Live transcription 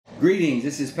Greetings,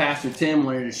 this is Pastor Tim.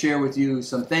 Wanted to share with you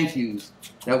some thank yous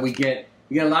that we get.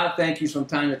 We get a lot of thank yous from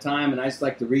time to time, and I just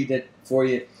like to read it for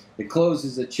you. It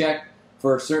closes a check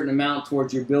for a certain amount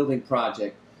towards your building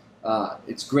project.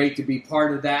 It's great to be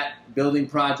part of that building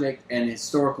project and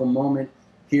historical moment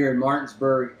here in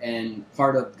Martinsburg and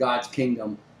part of God's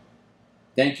kingdom.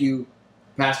 Thank you,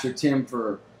 Pastor Tim,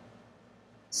 for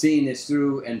seeing this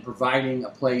through and providing a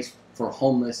place for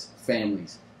homeless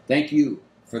families. Thank you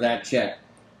for that check.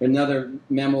 Another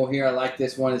memo here, I like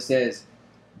this one. It says,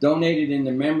 donated in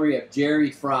the memory of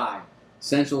Jerry Fry,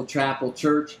 Central Chapel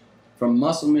Church, from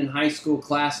Musselman High School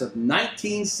class of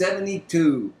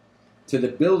 1972 to the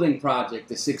building project,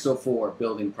 the 604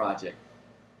 building project.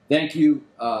 Thank you.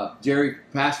 Jerry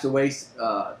passed away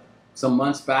some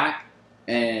months back,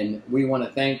 and we want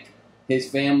to thank his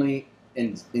family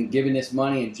in giving this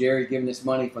money, and Jerry giving this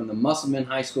money from the Musselman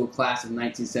High School class of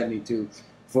 1972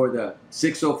 for the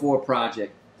 604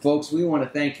 project. Folks, we want to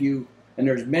thank you, and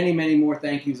there's many, many more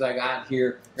thank yous I got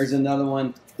here. There's another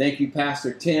one. Thank you,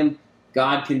 Pastor Tim.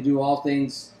 God can do all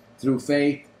things through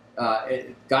faith.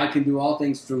 God can do all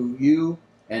things through you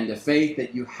and the faith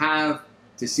that you have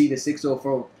to see the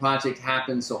 604 project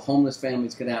happen so homeless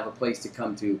families can have a place to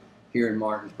come to here in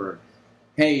Martinsburg.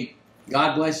 Hey,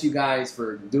 God bless you guys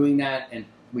for doing that, and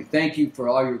we thank you for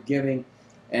all your giving,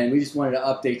 and we just wanted to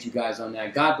update you guys on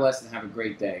that. God bless and have a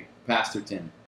great day. Pastor Tim.